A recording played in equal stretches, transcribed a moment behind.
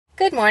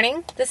Good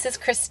morning. This is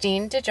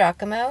Christine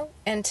DiGiacomo,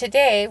 and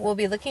today we'll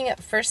be looking at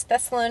 1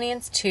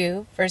 Thessalonians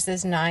 2,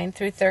 verses 9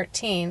 through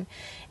 13,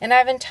 and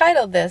I've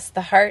entitled this,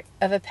 The Heart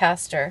of a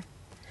Pastor.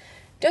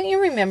 Don't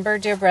you remember,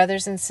 dear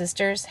brothers and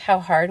sisters, how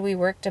hard we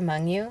worked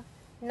among you?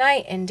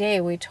 Night and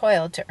day we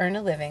toiled to earn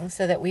a living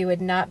so that we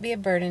would not be a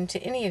burden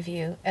to any of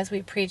you as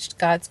we preached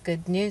God's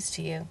good news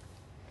to you.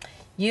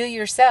 You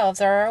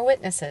yourselves are our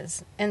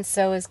witnesses, and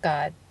so is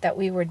God, that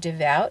we were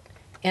devout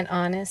and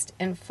honest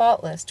and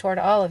faultless toward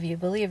all of you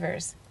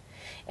believers.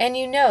 And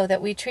you know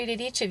that we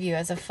treated each of you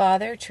as a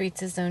father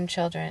treats his own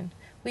children.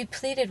 We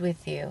pleaded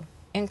with you,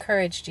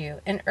 encouraged you,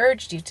 and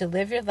urged you to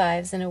live your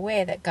lives in a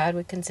way that God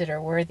would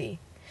consider worthy.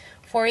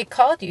 For he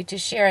called you to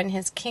share in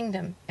his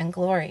kingdom and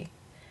glory.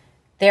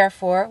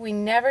 Therefore, we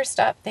never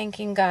stopped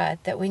thanking God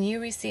that when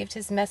you received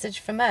his message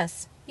from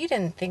us, you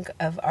didn't think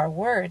of our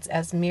words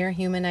as mere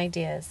human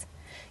ideas.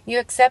 You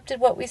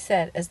accepted what we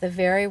said as the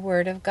very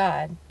word of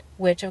God,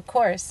 which, of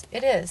course,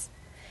 it is.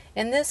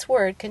 And this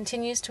word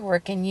continues to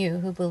work in you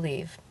who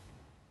believe.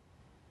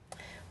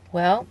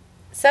 Well,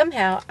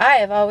 somehow I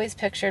have always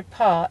pictured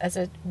Paul as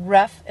a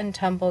rough and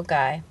tumble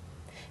guy.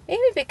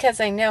 Maybe because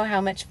I know how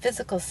much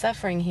physical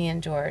suffering he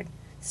endured.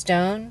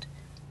 Stoned,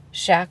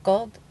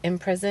 shackled,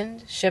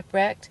 imprisoned,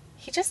 shipwrecked.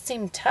 He just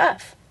seemed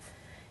tough.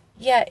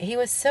 Yet he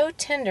was so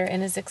tender in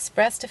his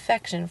expressed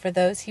affection for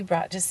those he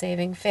brought to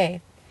saving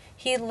faith.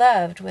 He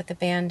loved with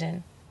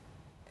abandon.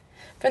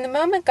 From the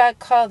moment God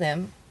called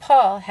him,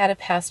 Paul had a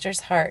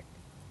pastor's heart.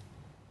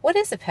 What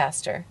is a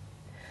pastor?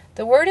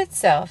 The word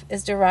itself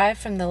is derived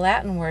from the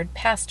Latin word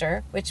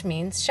pastor, which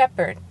means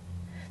shepherd.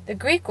 The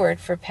Greek word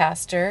for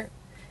pastor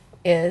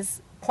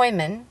is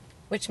poimen,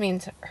 which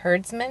means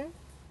herdsman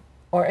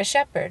or a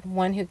shepherd,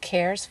 one who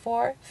cares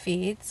for,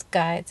 feeds,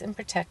 guides, and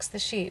protects the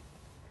sheep.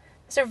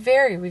 Those are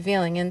very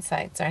revealing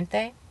insights, aren't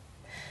they?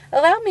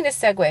 Allow me to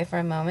segue for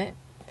a moment.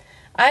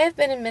 I have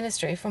been in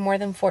ministry for more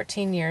than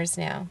 14 years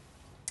now.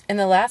 In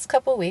the last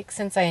couple weeks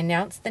since I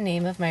announced the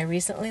name of my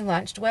recently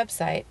launched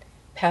website,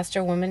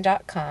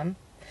 pastorwoman.com,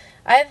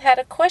 I have had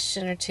a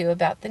question or two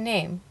about the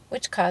name,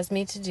 which caused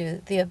me to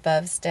do the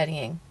above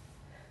studying.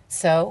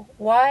 So,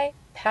 why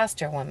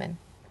Pastor Woman?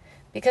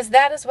 Because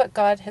that is what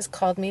God has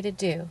called me to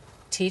do,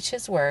 teach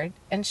his word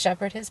and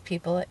shepherd his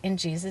people in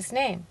Jesus'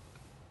 name.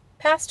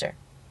 Pastor.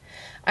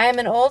 I am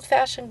an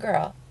old-fashioned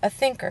girl, a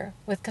thinker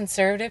with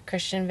conservative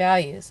Christian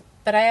values,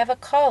 but I have a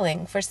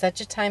calling for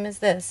such a time as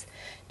this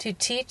to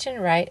teach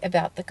and write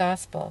about the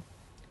gospel,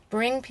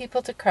 bring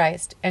people to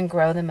Christ, and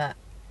grow them up.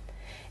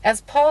 As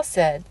Paul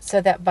said,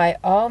 so that by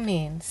all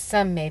means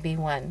some may be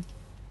won.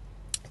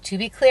 To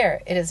be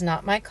clear, it is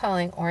not my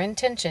calling or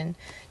intention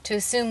to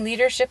assume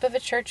leadership of a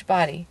church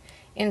body.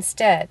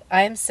 Instead,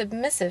 I am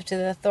submissive to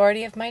the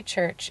authority of my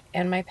church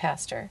and my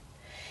pastor.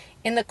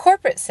 In the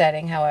corporate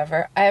setting,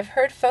 however, I have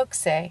heard folks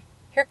say,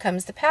 "Here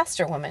comes the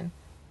pastor woman,"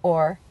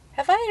 or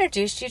 "Have I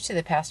introduced you to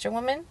the pastor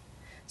woman?"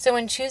 So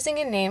when choosing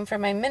a name for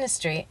my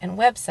ministry and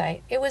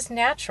website, it was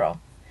natural.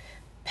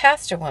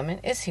 Pastor woman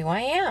is who I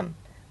am.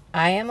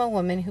 I am a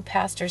woman who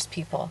pastors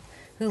people,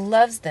 who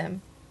loves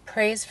them,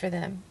 prays for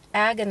them,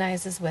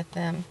 agonizes with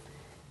them,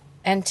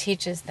 and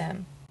teaches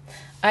them.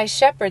 I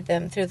shepherd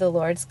them through the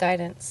Lord's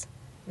guidance.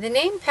 The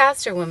name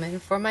Pastor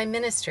Woman for my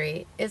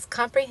ministry is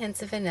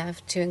comprehensive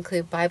enough to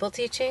include Bible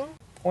teaching,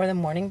 or the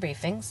morning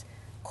briefings,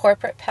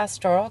 corporate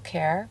pastoral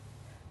care,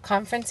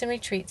 conference and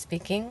retreat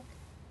speaking,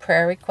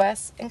 prayer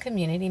requests, and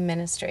community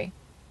ministry.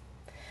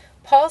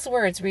 Paul's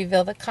words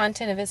reveal the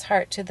content of his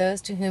heart to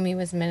those to whom he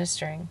was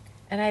ministering,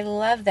 and I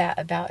love that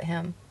about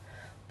him.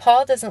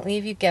 Paul doesn't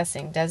leave you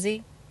guessing, does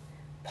he?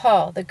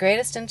 Paul, the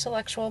greatest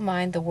intellectual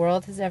mind the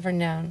world has ever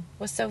known,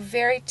 was so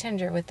very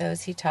tender with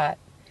those he taught.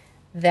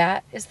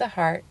 That is the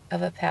heart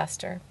of a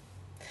pastor.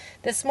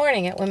 This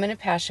morning at Women of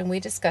Passion, we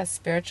discussed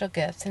spiritual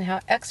gifts and how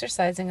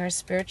exercising our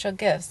spiritual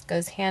gifts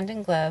goes hand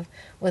in glove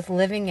with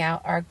living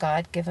out our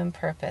God-given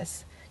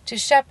purpose. To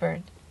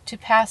shepherd, to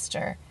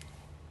pastor,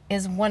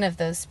 is one of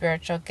those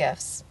spiritual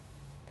gifts.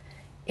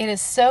 It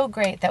is so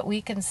great that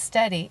we can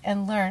study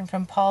and learn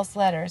from Paul's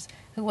letters,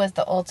 who was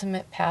the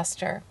ultimate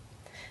pastor.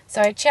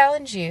 So I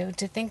challenge you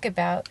to think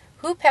about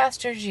who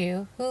pastors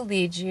you, who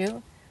leads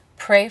you,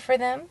 pray for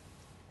them,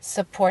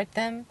 support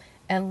them,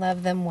 and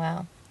love them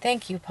well.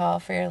 Thank you, Paul,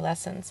 for your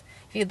lessons.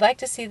 If you'd like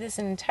to see this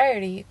in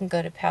entirety, you can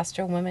go to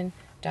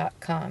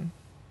pastorwoman.com.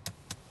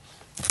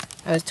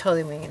 I was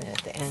totally winging it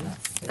at the end.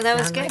 That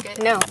was good.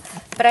 Like no,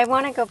 but I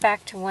want to go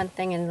back to one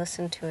thing and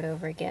listen to it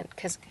over again.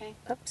 Because,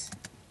 oops,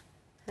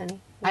 honey.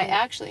 I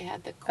actually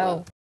had the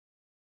quote. Oh.